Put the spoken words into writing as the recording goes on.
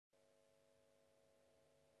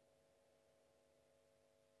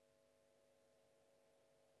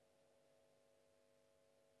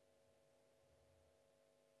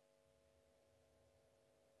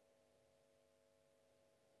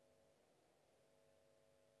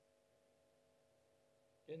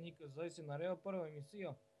Niko, zdaj si naredil prvo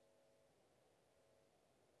emisijo.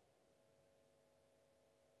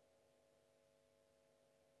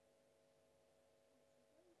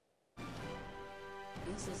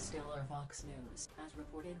 This is Stellar Vox News. As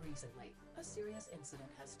reported recently, a serious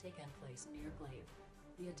incident has taken place near Glaive.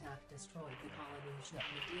 The attack destroyed the colony ship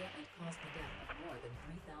Medea and caused the death of more than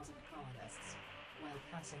 3,000 colonists. While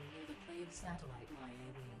passing near the Glaive satellite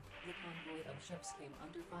IAV, the convoy of ships came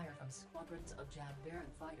under fire from squadrons of Jad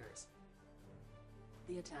Baron fighters.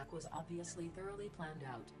 The attack was obviously thoroughly planned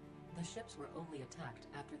out. The ships were only attacked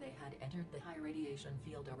after they had entered the high radiation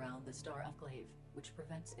field around the star of Glaive, which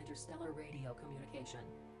prevents interstellar radio communication.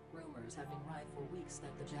 Rumors have been rife for weeks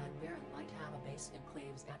that the Jad Baron might have a base in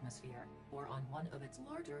Glaive's atmosphere, or on one of its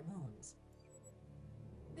larger moons.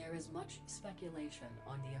 There is much speculation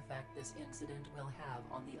on the effect this incident will have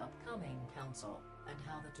on the upcoming council, and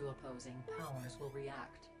how the two opposing powers will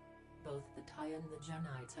react. Both the TIE and the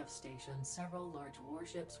Genites have stationed several large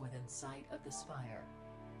warships within sight of the spire.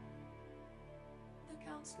 The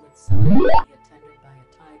council itself will be attended by a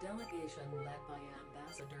TIE delegation led by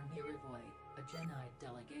Ambassador Mirivoy, a Genite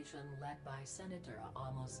delegation led by Senator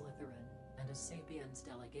Amos Litherin, and a Sapiens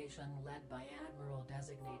delegation led by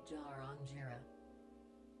Admiral-designate Jaron Jira.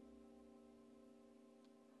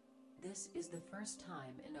 This is the first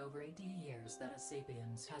time in over 80 years that a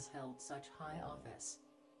Sapiens has held such high office.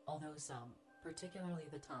 Although some, particularly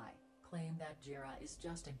the TIE, claim that Jira is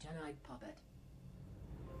just a Genite puppet.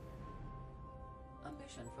 A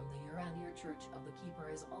mission from the Uranir Church of the Keeper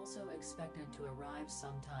is also expected to arrive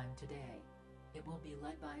sometime today. It will be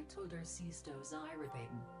led by Todor Sisto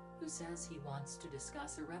Zyrabaden, who says he wants to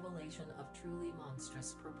discuss a revelation of truly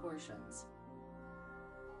monstrous proportions.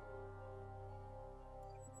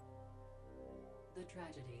 The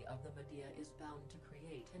tragedy of the Medea is bound to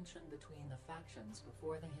create tension between the factions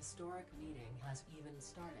before the historic meeting has even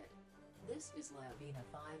started. This is Lavina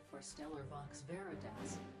 5 for Stellar Vox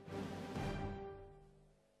Veritas.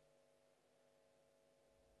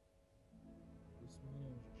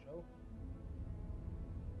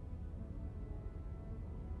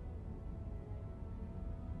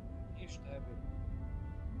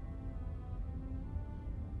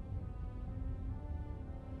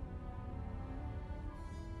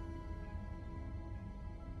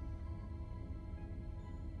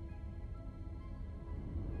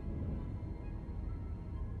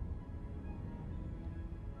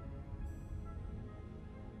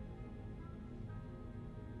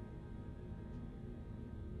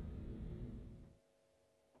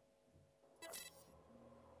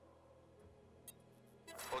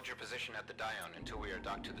 Hold your position at the Dione until we are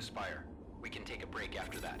docked to the spire. We can take a break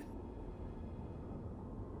after that.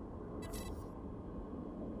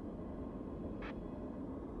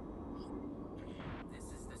 This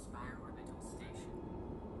is the Spire Orbital Station.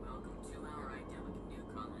 Welcome to our idyllic new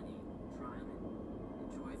colony, Tryman.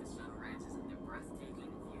 Enjoy the sunrises and the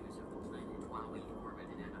breathtaking views of the planet while we orbit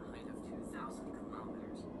it at a height of 2,000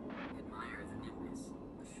 kilometers. Admire the Nimbus,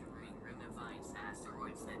 the shimmering rim of ice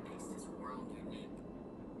asteroids that makes this world unique.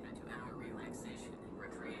 Head to our relaxation and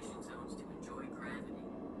recreation zones to enjoy gravity,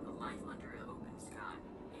 a life under an open sky,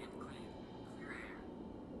 and clean, clear air.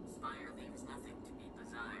 Spire leaves nothing to be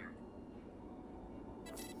desired.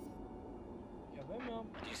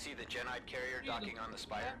 Do you see the Genite carrier docking on the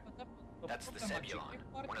spire? That's the Sebulon,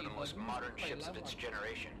 one of the most modern ships of its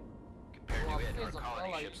generation. Compared to it, our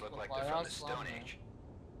colony ships look like they're from the Stone Age.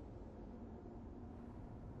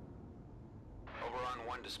 Over on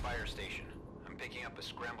 1 to Spire Station. I'm picking up a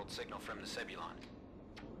scrambled signal from the Sebulon.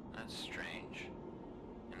 That's strange.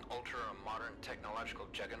 An ultra-modern technological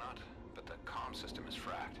juggernaut, but the comm system is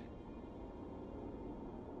fracked.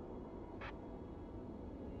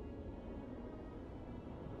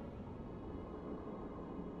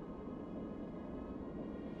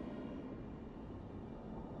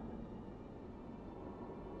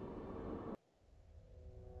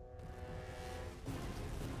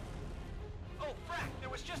 Oh, frack! There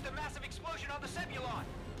was just a massive explosion on the Sebulon!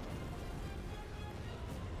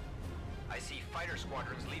 I see fighter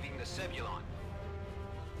squadrons leaving the Sebulon.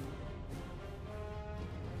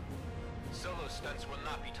 Solo stunts will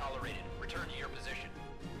not be tolerated. Return to your position.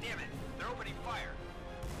 Damn it! They're opening fire!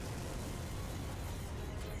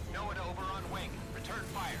 Noah to over on wing. Return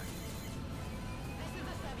fire. This is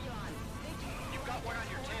the Sebulon. You've got one on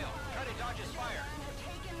your tail. Try to dodge his fire.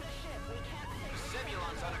 Taken the ship. We can't The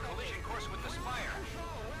Sebulon's on a collision course with the Spire.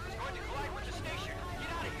 It's going to collide with the station.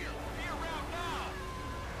 Get out of here. Be around now.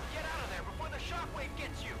 Get out of there before the shockwave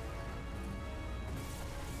gets you.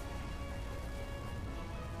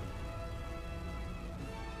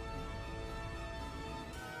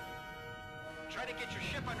 Try to get your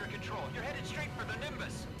ship under control. You're headed straight for the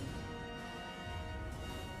Nimbus.